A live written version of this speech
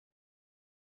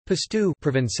Pistou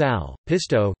Provençal,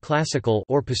 Pistou classical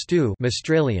or Pistou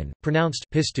Mistralian, pronounced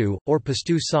Pistou, or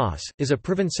Pistou sauce, is a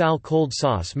Provençal cold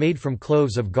sauce made from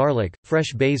cloves of garlic,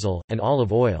 fresh basil, and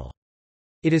olive oil.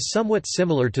 It is somewhat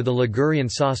similar to the Ligurian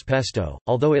sauce pesto,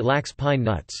 although it lacks pine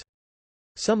nuts.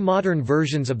 Some modern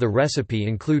versions of the recipe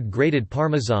include grated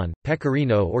Parmesan,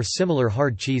 pecorino or similar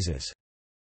hard cheeses.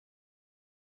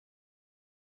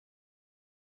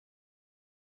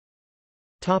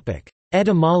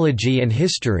 Etymology and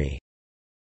history.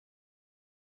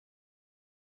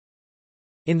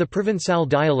 In the Provençal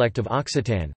dialect of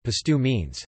Occitan, Pistou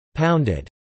means pounded.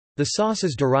 The sauce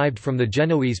is derived from the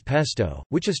Genoese pesto,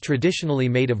 which is traditionally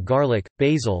made of garlic,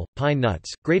 basil, pine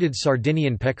nuts, grated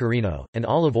Sardinian pecorino, and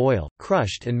olive oil,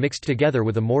 crushed and mixed together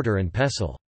with a mortar and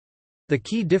pestle. The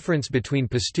key difference between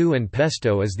Pistou and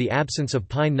pesto is the absence of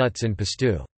pine nuts in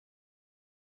Pistou.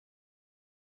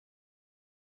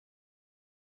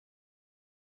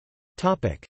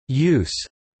 Use.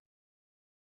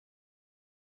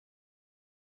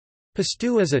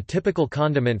 Pistou is a typical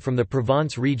condiment from the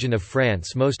Provence region of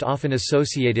France, most often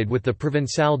associated with the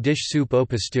Provençal dish soupe au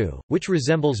pistou, which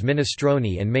resembles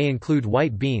minestrone and may include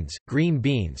white beans, green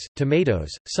beans,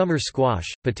 tomatoes, summer squash,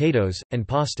 potatoes, and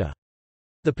pasta.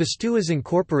 The pistou is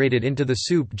incorporated into the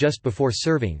soup just before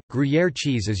serving. Gruyère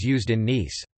cheese is used in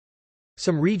Nice.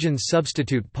 Some regions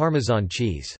substitute Parmesan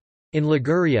cheese. In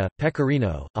Liguria,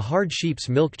 pecorino, a hard sheep's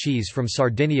milk cheese from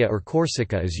Sardinia or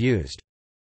Corsica, is used.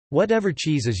 Whatever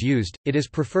cheese is used, it is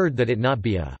preferred that it not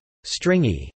be a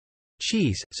stringy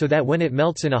cheese, so that when it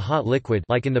melts in a hot liquid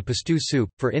like in the pistou soup,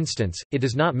 for instance, it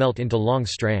does not melt into long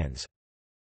strands.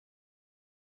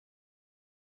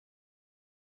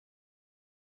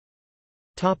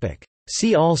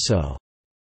 See also: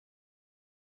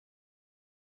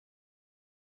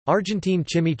 Argentine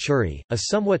chimichurri, a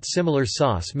somewhat similar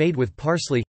sauce made with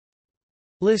parsley.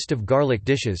 List of garlic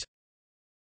dishes.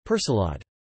 Persillade.